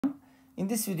In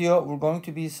this video, we're going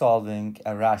to be solving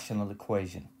a rational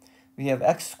equation. We have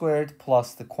x squared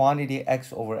plus the quantity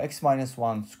x over x minus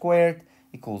 1 squared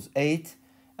equals 8,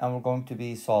 and we're going to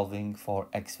be solving for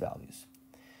x values.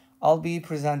 I'll be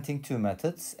presenting two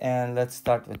methods, and let's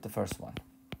start with the first one.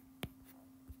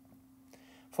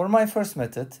 For my first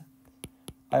method,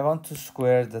 I want to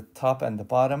square the top and the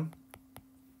bottom,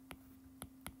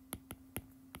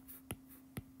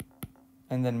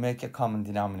 and then make a common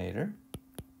denominator.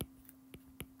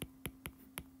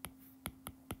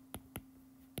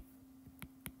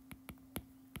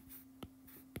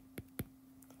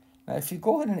 Now, if you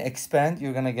go ahead and expand,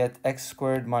 you're going to get x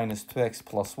squared minus 2x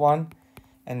plus 1,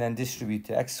 and then distribute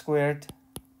to x squared.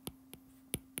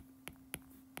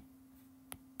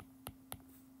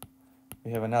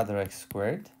 We have another x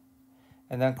squared.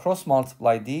 And then cross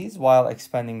multiply these while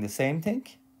expanding the same thing.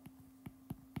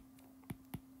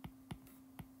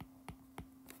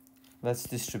 Let's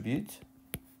distribute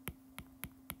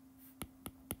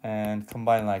and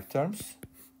combine like terms.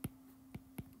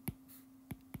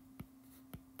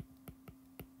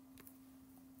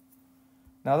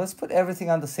 Now let's put everything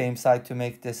on the same side to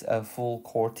make this a full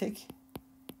quartic.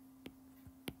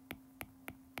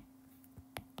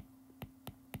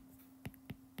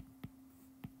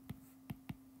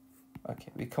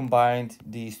 Okay, we combined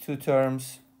these two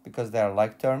terms because they are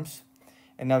like terms.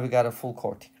 And now we got a full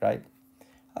quartic, right?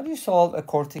 How do you solve a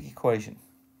quartic equation?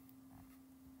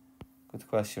 Good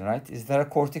question, right? Is there a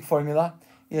quartic formula?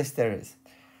 Yes, there is.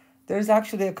 There's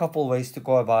actually a couple ways to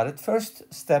go about it.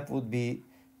 First step would be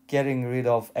getting rid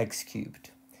of x cubed.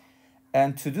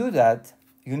 And to do that,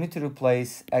 you need to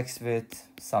replace x with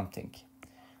something.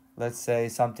 Let's say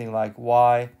something like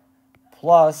y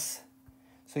plus.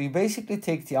 So you basically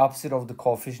take the opposite of the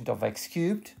coefficient of x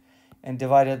cubed and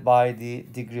divide it by the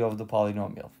degree of the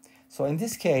polynomial. So in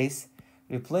this case,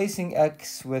 replacing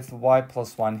x with y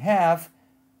plus 1/2,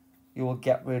 you will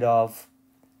get rid of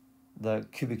the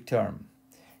cubic term.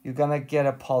 You're going to get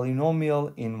a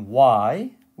polynomial in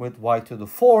y with y to the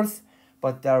 4th,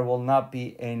 but there will not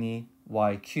be any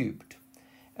y cubed.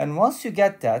 And once you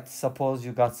get that, suppose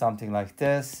you got something like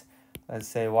this. Let's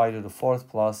say y to the 4th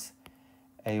plus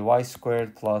a y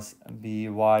squared plus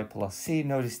by plus c.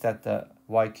 Notice that the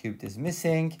y cubed is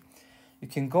missing. You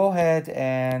can go ahead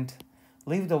and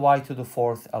leave the y to the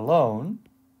 4th alone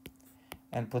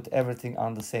and put everything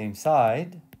on the same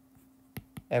side,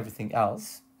 everything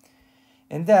else.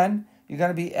 And then you're going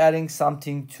to be adding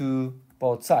something to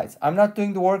both sides. I'm not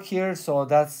doing the work here, so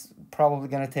that's probably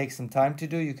going to take some time to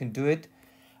do. You can do it.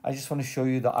 I just want to show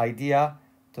you the idea,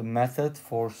 the method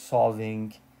for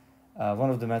solving, one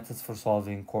of the methods for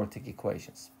solving quartic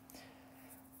equations.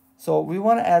 So we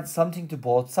want to add something to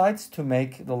both sides to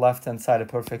make the left-hand side a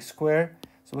perfect square.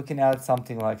 So we can add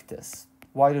something like this.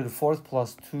 Y to the 4th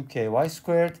plus 2ky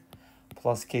squared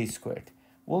plus k squared.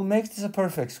 We'll make this a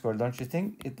perfect square, don't you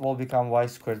think? It will become y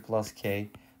squared plus k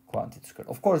quantity squared.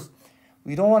 Of course,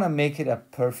 we don't want to make it a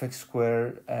perfect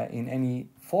square in any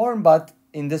form, but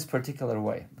in this particular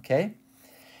way, okay?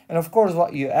 And of course,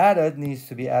 what you added needs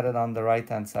to be added on the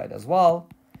right-hand side as well.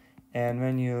 And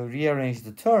when you rearrange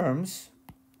the terms,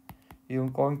 you're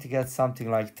going to get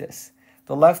something like this.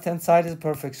 The left-hand side is a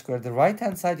perfect square. The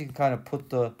right-hand side, you can kind of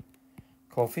put the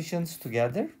coefficients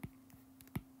together.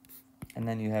 And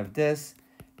then you have this.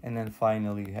 And then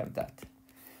finally, you have that.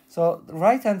 So the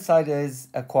right-hand side is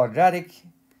a quadratic,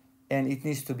 and it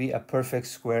needs to be a perfect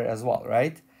square as well,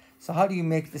 right? So how do you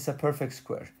make this a perfect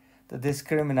square? The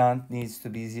discriminant needs to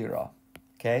be 0,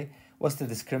 okay? What's the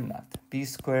discriminant? B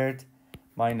squared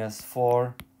minus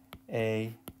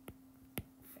 4a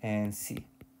and c.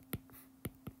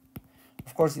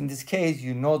 Of course, in this case,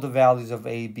 you know the values of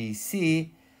a, b,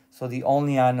 c, so the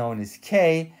only unknown is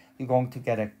k. You're going to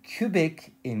get a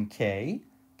cubic in k.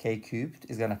 K cubed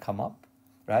is going to come up,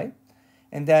 right?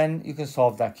 And then you can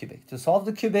solve that cubic. To solve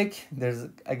the cubic, there's,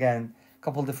 again, a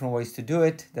couple different ways to do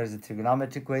it. There's a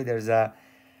trigonometric way. There's a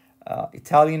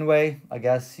Italian way. I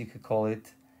guess you could call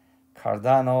it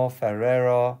Cardano,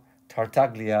 Ferrero,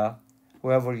 Tartaglia,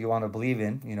 whoever you want to believe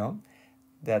in, you know,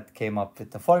 that came up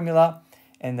with the formula,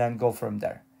 and then go from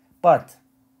there. But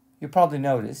you probably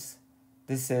notice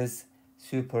this is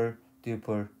super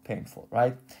duper painful,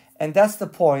 right? And that's the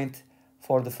point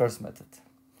for the first method.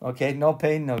 Okay, no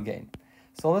pain, no gain.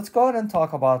 So let's go ahead and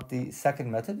talk about the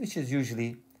second method, which is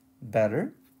usually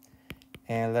better.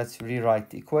 And let's rewrite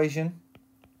the equation.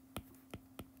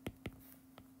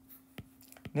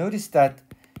 Notice that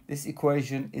this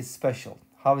equation is special.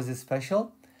 How is it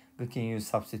special? We can use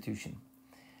substitution.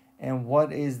 And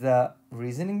what is the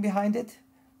reasoning behind it?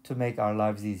 To make our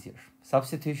lives easier.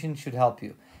 Substitution should help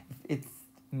you. If it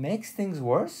makes things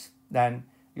worse, then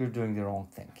you're doing the wrong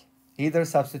thing. Either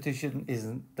substitution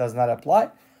does not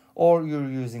apply, or you're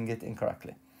using it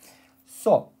incorrectly.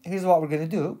 So here's what we're going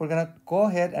to do. We're going to go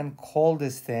ahead and call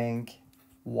this thing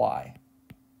y.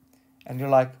 And you're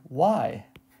like, why?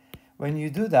 When you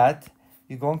do that,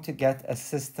 you're going to get a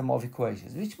system of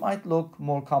equations, which might look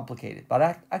more complicated, but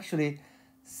actually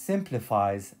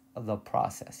simplifies the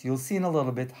process. You'll see in a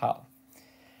little bit how.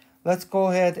 Let's go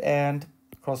ahead and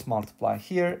cross multiply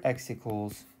here. X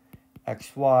equals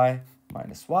xy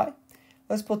minus y.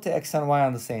 Let's put the x and y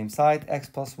on the same side. X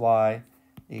plus y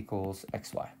equals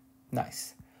xy.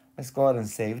 Nice. Let's go ahead and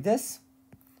save this.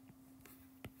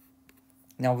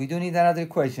 Now we do need another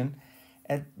equation,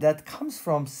 and that comes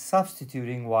from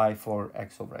substituting y for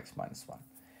x over x minus 1.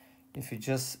 If you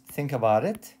just think about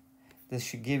it, this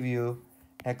should give you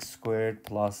x squared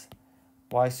plus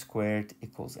y squared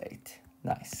equals 8.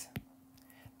 Nice.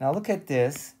 Now look at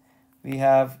this. We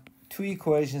have two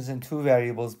equations and two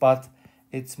variables, but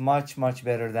it's much, much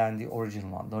better than the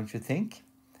original one, don't you think?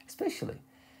 Especially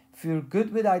if you're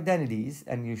good with identities,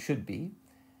 and you should be.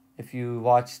 If you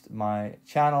watched my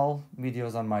channel,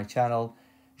 videos on my channel,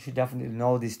 you should definitely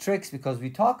know these tricks because we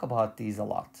talk about these a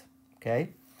lot,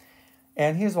 okay?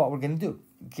 And here's what we're going to do.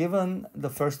 Given the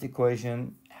first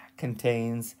equation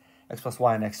contains x plus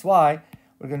y and xy,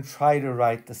 we're going to try to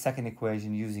write the second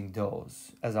equation using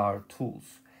those as our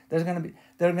tools. They're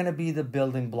going to be the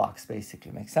building blocks,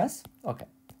 basically. Make sense? Okay,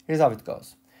 here's how it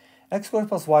goes. X squared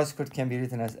plus y squared can be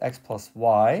written as x plus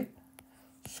y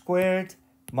squared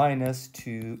minus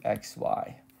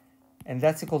 2xy. And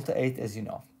that's equal to 8, as you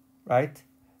know, right?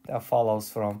 That follows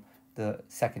from the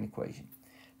second equation.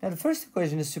 Now, the first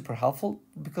equation is super helpful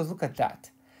because look at that.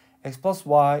 X plus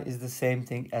y is the same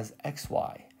thing as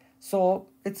xy. So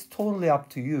it's totally up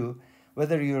to you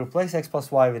whether you replace x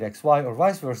plus y with xy or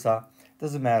vice versa.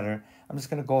 Doesn't matter. I'm just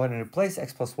going to go ahead and replace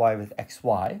x plus y with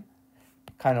xy,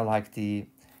 kind of like the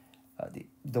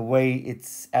way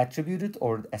it's attributed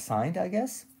or assigned, I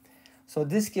guess. So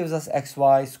this gives us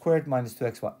xy squared minus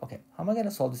 2xy. Okay, how am I going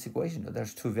to solve this equation?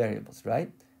 There's two variables,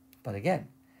 right? But again,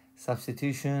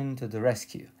 substitution to the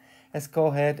rescue. Let's go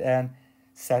ahead and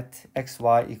set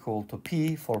xy equal to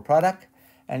p for product.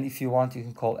 And if you want, you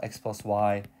can call x plus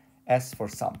y s for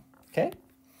sum, okay?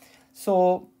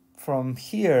 So from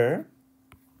here,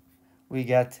 we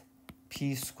get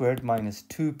p squared minus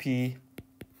 2p.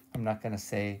 I'm not going to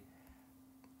say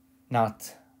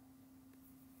not.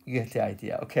 You get the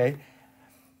idea, okay?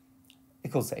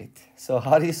 Equals 8. So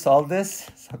how do you solve this?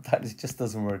 Sometimes it just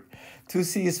doesn't work.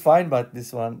 2c is fine, but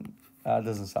this one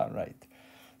doesn't sound right.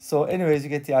 So anyways, you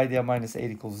get the idea. Minus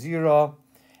 8 equals 0.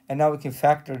 And now we can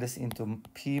factor this into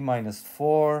p minus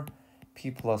 4,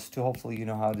 p plus 2. Hopefully you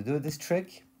know how to do this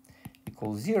trick.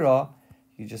 Equals 0.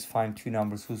 You just find two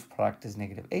numbers whose product is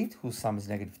negative 8, whose sum is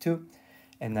negative 2.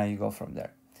 And now you go from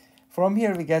there. From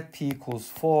here, we get p equals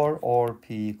 4 or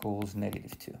p equals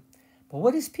negative 2. But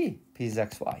what is p? P is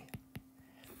xy.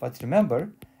 But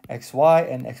remember,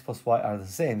 xy and x plus y are the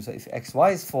same. So if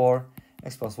xy is 4,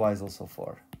 x plus y is also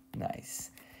 4.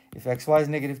 Nice. If xy is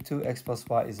negative 2, x plus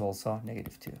y is also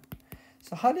negative 2.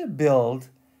 So how do you build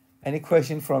an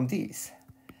equation from these?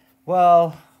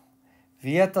 Well,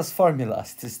 Vieta's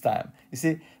formulas this time. You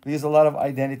see, we use a lot of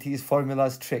identities,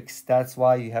 formulas, tricks. That's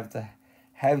why you have to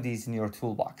have these in your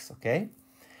toolbox, okay?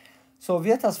 So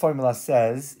Vieta's formula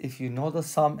says if you know the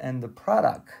sum and the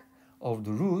product of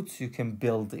the roots, you can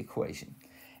build the equation.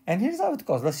 And here's how it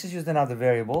goes. Let's just use another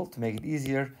variable to make it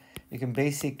easier. You can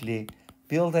basically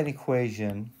build an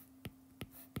equation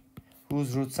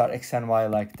whose roots are x and y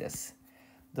like this.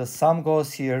 The sum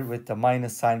goes here with the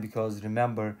minus sign because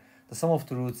remember, the sum of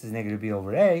the roots is negative b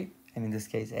over a, and in this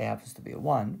case, a happens to be a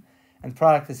 1, and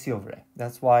product is c over a.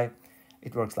 That's why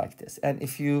it works like this. And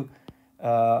if you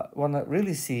want to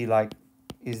really see, like,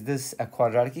 is this a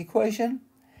quadratic equation?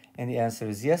 And the answer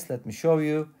is yes. Let me show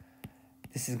you.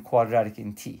 This is quadratic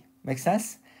in t. Makes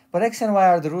sense? But x and y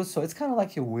are the roots, so it's kind of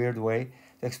like a weird way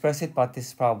to express it, but this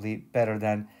is probably better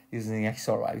than using x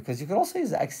or y, because you could also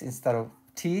use x instead of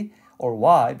t or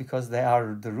y because they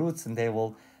are the roots and they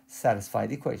will satisfy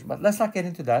the equation. But let's not get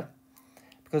into that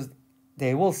because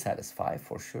they will satisfy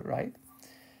for sure, right?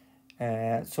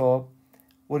 So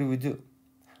what do?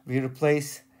 We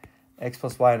replace x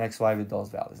plus y and xy with those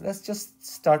values. Let's just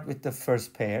start with the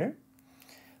first pair.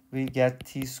 We get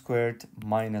t squared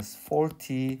minus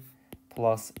 4t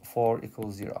plus 4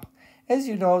 equals 0. As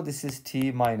you know, this is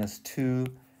t minus 2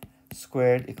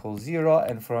 squared equals 0.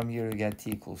 And from here, you get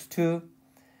t equals 2.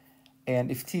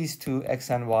 And if t is 2, x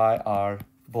and y are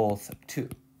both 2.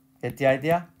 Get the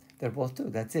idea? They're both 2.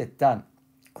 That's it. Done.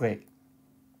 Great.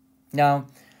 Now,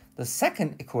 The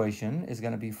second equation is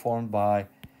going to be formed by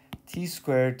t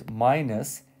squared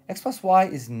minus x plus y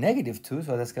is negative 2,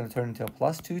 so that's going to turn into a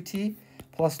plus 2t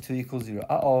plus 2 equals 0.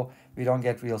 Uh-oh, we don't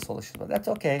get real solutions, but that's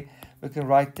okay. We can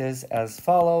write this as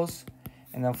follows,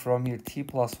 and then from here t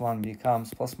plus 1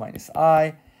 becomes plus minus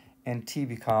I, and t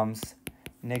becomes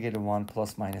negative 1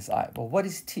 plus minus I. But what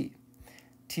is t?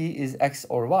 T is x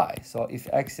or y. So if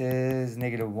x is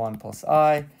negative 1 plus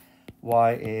I,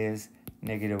 y is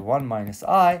negative 1 minus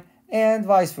I, and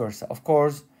vice versa. Of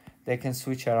course, they can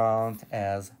switch around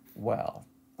as well.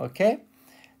 Okay?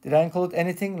 Did I include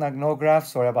anything? Like no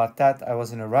graphs? Sorry about that. I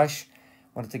was in a rush.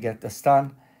 Wanted to get this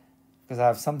done because I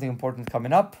have something important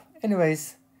coming up.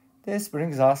 Anyways, this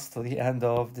brings us to the end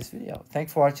of this video.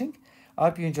 Thanks for watching. I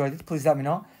hope you enjoyed it. Please let me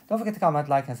know. Don't forget to comment,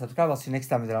 like, and subscribe. I'll see you next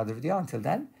time with another video. Until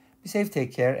then, be safe,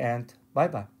 take care, and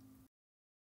bye-bye.